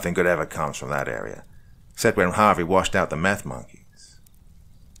 Nothing good ever comes from that area, except when Harvey washed out the meth monkeys.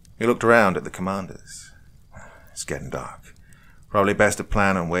 He looked around at the commanders. It's getting dark. Probably best to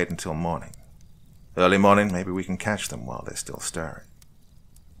plan and wait until morning. Early morning, maybe we can catch them while they're still stirring.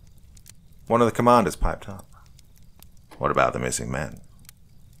 One of the commanders piped up. What about the missing men?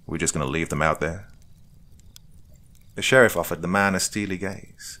 Are we just going to leave them out there? The sheriff offered the man a steely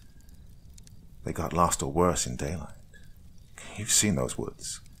gaze. They got lost or worse in daylight. You've seen those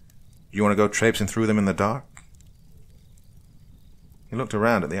woods. You want to go traipsing through them in the dark? He looked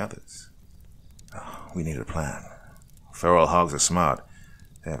around at the others. Oh, we need a plan. Feral hogs are smart.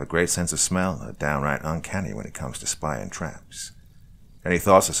 They have a great sense of smell and are downright uncanny when it comes to spying traps. Any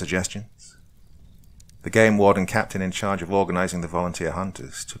thoughts or suggestions? The game warden captain in charge of organizing the volunteer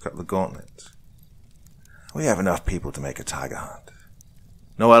hunters took up the gauntlet. We have enough people to make a tiger hunt.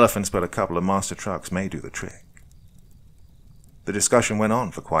 No elephants, but a couple of monster trucks may do the trick. The discussion went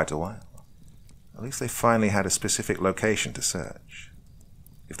on for quite a while. At least they finally had a specific location to search.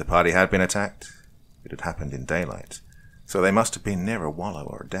 If the party had been attacked, it had happened in daylight, so they must have been near a wallow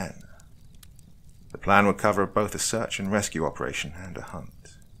or a den. The plan would cover both a search and rescue operation and a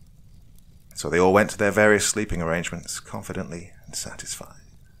hunt. So they all went to their various sleeping arrangements, confidently and satisfied.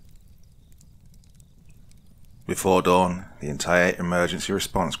 Before dawn, the entire emergency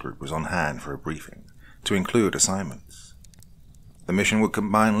response group was on hand for a briefing, to include assignments. The mission would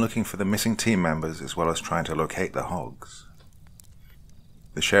combine looking for the missing team members as well as trying to locate the hogs.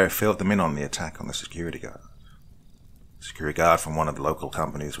 The sheriff filled them in on the attack on the security guard. The security guard from one of the local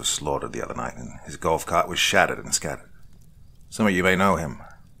companies was slaughtered the other night, and his golf cart was shattered and scattered. Some of you may know him.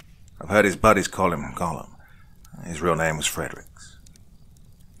 I've heard his buddies call him Gollum. His real name was Fredericks.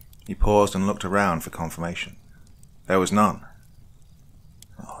 He paused and looked around for confirmation. There was none.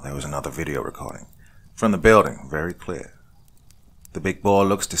 Oh, there was another video recording. From the building, very clear. The big boar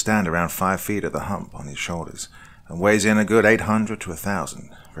looks to stand around 5 feet at the hump on his shoulders, and weighs in a good 800 to 1,000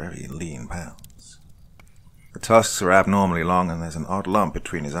 very lean pounds. The tusks are abnormally long, and there's an odd lump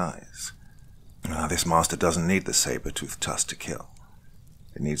between his eyes. This monster doesn't need the saber-toothed tusk to kill.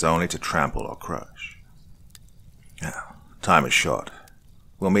 It needs only to trample or crush. Now, time is short.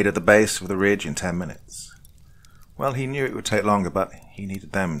 We'll meet at the base of the ridge in 10 minutes. Well, he knew it would take longer, but he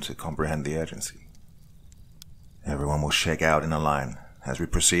needed them to comprehend the urgency. Everyone will shake out in a line. As we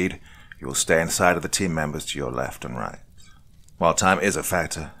proceed, you will stay inside of the team members to your left and right. While time is a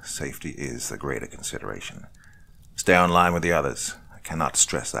factor, safety is the greater consideration. Stay on line with the others. I cannot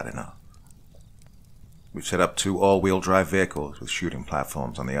stress that enough. We've set up 2 all-wheel drive vehicles with shooting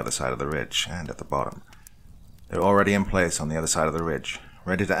platforms on the other side of the ridge and at the bottom. They're already in place on the other side of the ridge,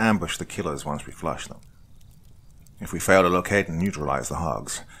 ready to ambush the killers once we flush them. If we fail to locate and neutralize the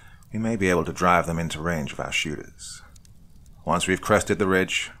hogs, we may be able to drive them into range of our shooters. Once we've crested the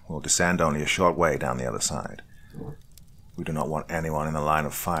ridge, we'll descend only a short way down the other side. We do not want anyone in the line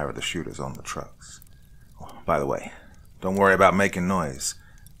of fire of the shooters on the trucks. Oh, by the way, don't worry about making noise.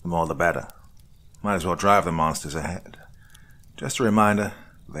 The more the better. Might as well drive the monsters ahead. Just a reminder,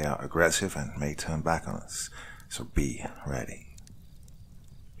 they are aggressive and may turn back on us, so be ready.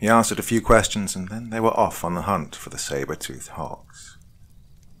 He answered a few questions, and then they were off on the hunt for the saber-toothed hogs.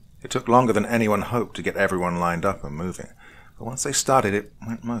 It took longer than anyone hoped to get everyone lined up and moving, but once they started, it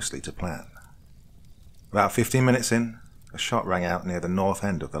went mostly to plan. About 15 minutes in, a shot rang out near the north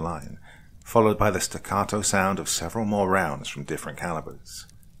end of the line, followed by the staccato sound of several more rounds from different calibers.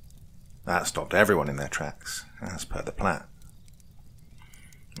 That stopped everyone in their tracks, as per the plan.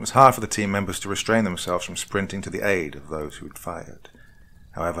 It was hard for the team members to restrain themselves from sprinting to the aid of those who had fired.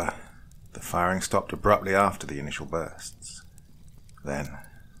 However, the firing stopped abruptly after the initial bursts. Then,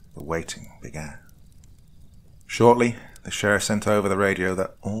 the waiting began. Shortly, the sheriff sent over the radio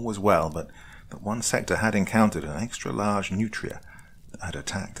that all was well, but that one sector had encountered an extra-large nutria that had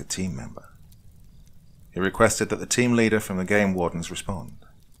attacked a team member. He requested that the team leader from the game wardens respond.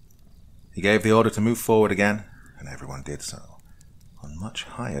 He gave the order to move forward again, and everyone did so. on much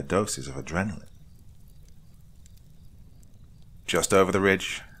higher doses of adrenaline. Just over the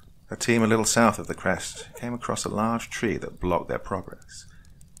ridge, a team a little south of the crest came across a large tree that blocked their progress.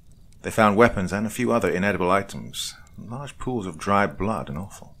 They found weapons and a few other inedible items, and large pools of dried blood and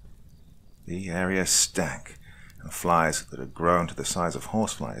offal. The area stank, and flies that had grown to the size of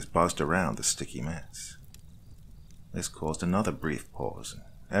horseflies buzzed around the sticky mess. This caused another brief pause, and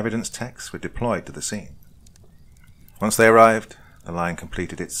evidence techs were deployed to the scene. Once they arrived, the line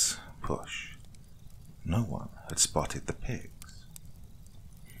completed its push. No one had spotted the pigs.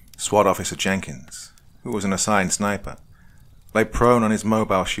 SWAT Officer Jenkins, who was an assigned sniper, lay prone on his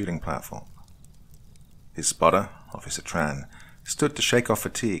mobile shooting platform. His spotter, Officer Tran, stood to shake off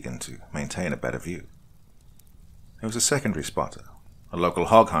fatigue and to maintain a better view. There was a secondary spotter, a local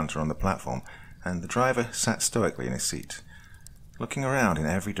hog hunter on the platform, and the driver sat stoically in his seat, looking around in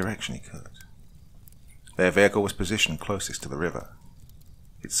every direction he could. Their vehicle was positioned closest to the river.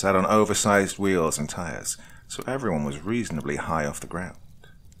 It sat on oversized wheels and tires, so everyone was reasonably high off the ground.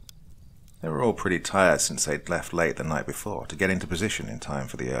 They were all pretty tired since they'd left late the night before to get into position in time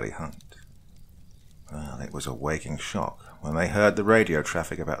for the early hunt. Well, it was a waking shock when they heard the radio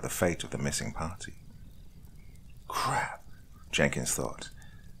traffic about the fate of the missing party. Crap, Jenkins thought.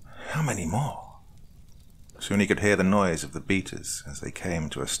 How many more? Soon he could hear the noise of the beaters as they came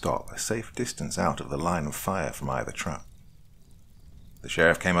to a stop a safe distance out of the line of fire from either truck. The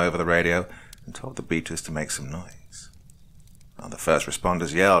sheriff came over the radio and told the beaters to make some noise. The first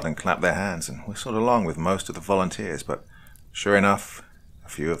responders yelled and clapped their hands and whistled along with most of the volunteers, but sure enough, a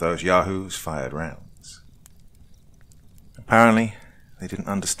few of those yahoos fired rounds. Apparently, they didn't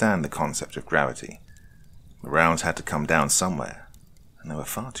understand the concept of gravity. The rounds had to come down somewhere, and there were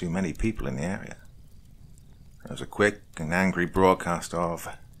far too many people in the area. There was a quick and angry broadcast of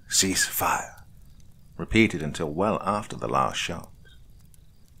 "Cease fire," repeated until well after the last shot.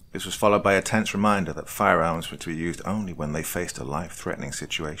 This was followed by a tense reminder that firearms were to be used only when they faced a life-threatening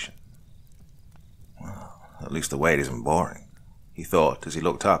situation. Well, at least the wait isn't boring, he thought as he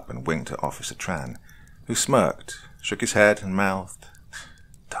looked up and winked at Officer Tran, who smirked, shook his head, and mouthed,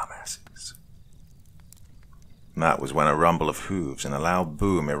 "Dumbasses." That was when a rumble of hooves and a loud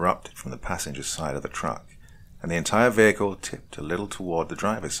boom erupted from the passenger side of the truck, and the entire vehicle tipped a little toward the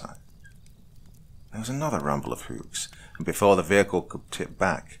driver's side. There was another rumble of hooves, and before the vehicle could tip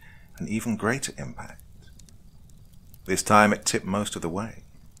back, an even greater impact. This time it tipped most of the way.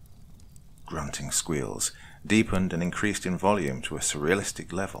 Grunting squeals, deepened and increased in volume to a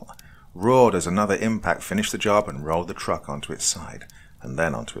surrealistic level, roared as another impact finished the job and rolled the truck onto its side, and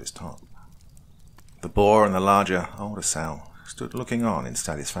then onto its top. The boar and the larger, older sow stood looking on in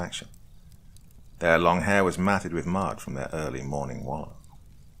satisfaction. Their long hair was matted with mud from their early morning wallow.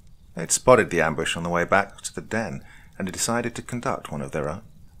 They had spotted the ambush on the way back to the den and had decided to conduct one of their own.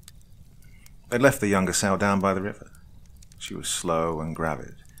 They left the younger sow down by the river. She was slow and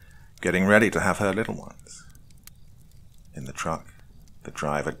gravid, getting ready to have her little ones. In the truck, the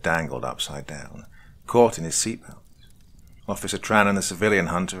driver dangled upside down, caught in his seatbelt. Officer Tran and the civilian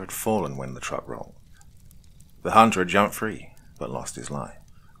hunter had fallen when the truck rolled. The hunter had jumped free, but lost his life.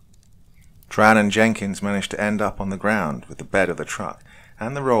 Tran and Jenkins managed to end up on the ground with the bed of the truck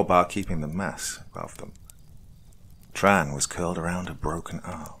and the roll bar keeping the mass above them. Tran was curled around a broken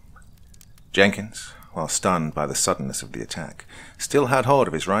arm. Jenkins, while stunned by the suddenness of the attack, still had hold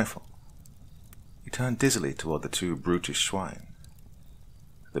of his rifle. He turned dizzily toward the two brutish swine.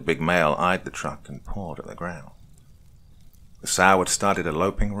 The big male eyed the truck and pawed at the ground. The sow had started a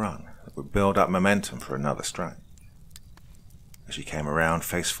loping run that would build up momentum for another strike. As she came around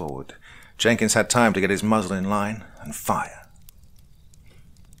face forward, Jenkins had time to get his muzzle in line and fire.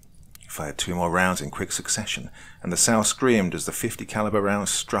 He fired 2 more rounds in quick succession, and the sow screamed as the .50 caliber round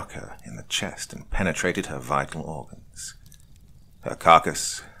struck her in the chest and penetrated her vital organs. Her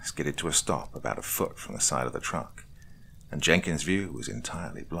carcass skidded to a stop about a foot from the side of the truck, and Jenkins' view was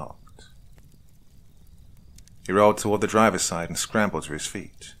entirely blocked. He rolled toward the driver's side and scrambled to his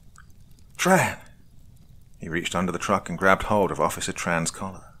feet. "Tran!" He reached under the truck and grabbed hold of Officer Tran's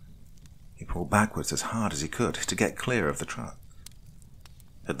collar. He pulled backwards as hard as he could to get clear of the truck.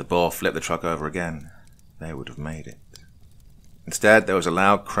 Had the boar flipped the truck over again, they would have made it. Instead, there was a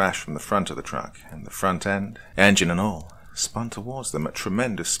loud crash from the front of the truck, and the front end, engine and all, spun towards them at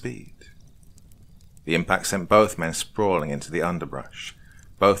tremendous speed. The impact sent both men sprawling into the underbrush,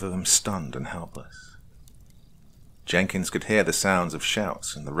 both of them stunned and helpless. Jenkins could hear the sounds of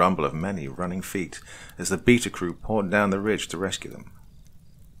shouts and the rumble of many running feet as the beater crew poured down the ridge to rescue them.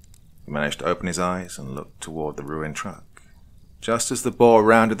 He managed to open his eyes and look toward the ruined truck, just as the boar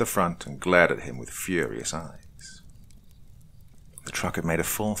rounded the front and glared at him with furious eyes. The truck had made a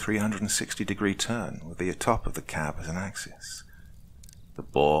full 360-degree turn, with the top of the cab as an axis. The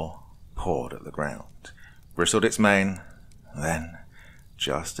boar pawed at the ground, bristled its mane, then,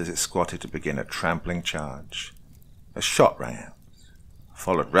 just as it squatted to begin a trampling charge, a shot rang out,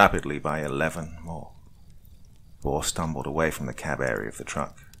 followed rapidly by 11 more. The boar stumbled away from the cab area of the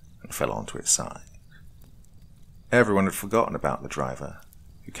truck and fell onto its side. Everyone had forgotten about the driver,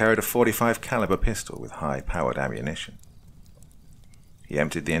 who carried a .45 caliber pistol with high-powered ammunition. He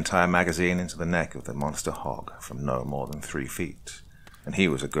emptied the entire magazine into the neck of the monster hog from no more than 3 feet, and he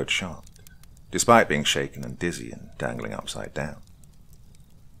was a good shot, despite being shaken and dizzy and dangling upside down.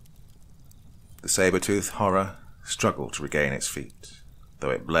 The saber-toothed horror struggled to regain its feet, though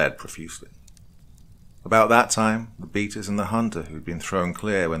it bled profusely. About that time, the beaters and the hunter who'd been thrown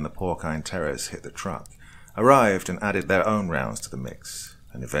clear when the porcine terrors hit the truck arrived and added their own rounds to the mix,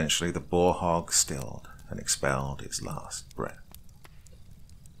 and eventually the boar hog stilled and expelled its last breath.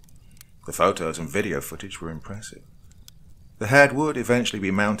 The photos and video footage were impressive. The head would eventually be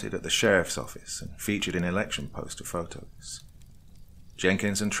mounted at the sheriff's office and featured in election poster photos.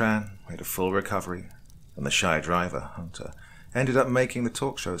 Jenkins and Tran made a full recovery, and the shy driver, Hunter, ended up making the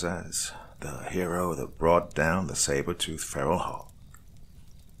talk shows as the hero that brought down the saber-toothed feral hog.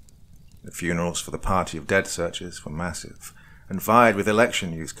 The funerals for the party of dead searchers were massive, and vied with election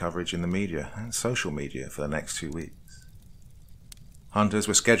news coverage in the media and social media for the next 2 weeks. Hunters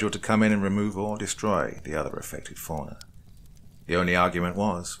were scheduled to come in and remove or destroy the other affected fauna. The only argument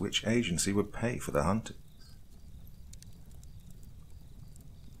was which agency would pay for the hunters.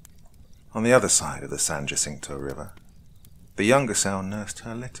 On the other side of the San Jacinto River, the younger sow nursed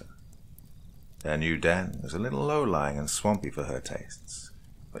her litter. Their new den was a little low-lying and swampy for her tastes,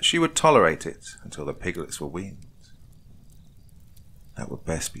 but she would tolerate it until the piglets were weaned. That would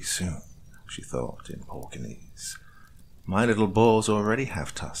best be soon, she thought in Porkinese. My little boars already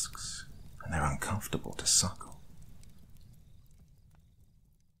have tusks, and they're uncomfortable to suckle.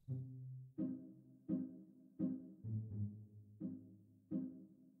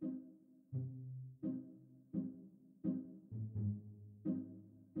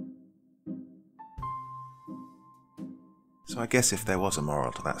 So I guess if there was a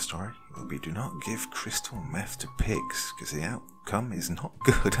moral to that story, it would be do not give crystal meth to pigs, because the outcome is not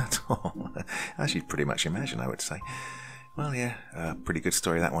good at all. As you'd pretty much imagine, I would say. Well, yeah, pretty good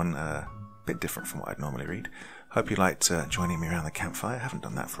story, that one. A bit different from what I'd normally read. Hope you liked joining me around the campfire. I haven't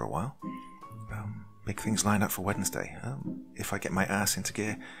done that for a while. Big things lined up for Wednesday. If I get my ass into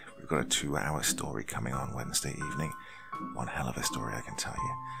gear, we've got a 2-hour story coming on Wednesday evening. One hell of a story, I can tell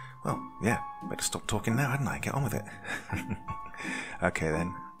you. Well, yeah, better stop talking now, hadn't I? Get on with it. Okay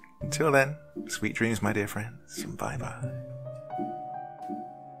then. Until then, sweet dreams, my dear friends, and bye-bye.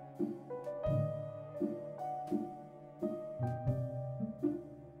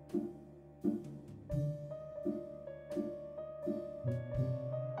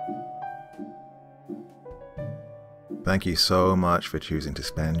 Thank you so much for choosing to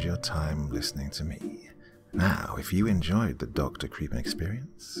spend your time listening to me. Now, if you enjoyed the Dr. Creepen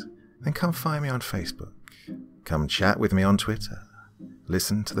experience, then come find me on Facebook. Come chat with me on Twitter.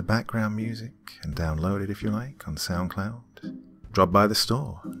 Listen to the background music and download it if you like on SoundCloud. Drop by the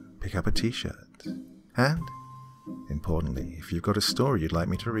store, pick up a t-shirt. And, importantly, if you've got a story you'd like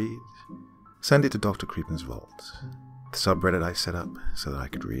me to read, send it to Dr. Creepen's Vault, the subreddit I set up so that I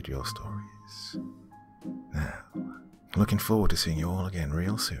could read your stories. Now, looking forward to seeing you all again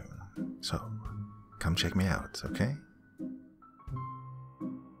real soon. So, come check me out, okay?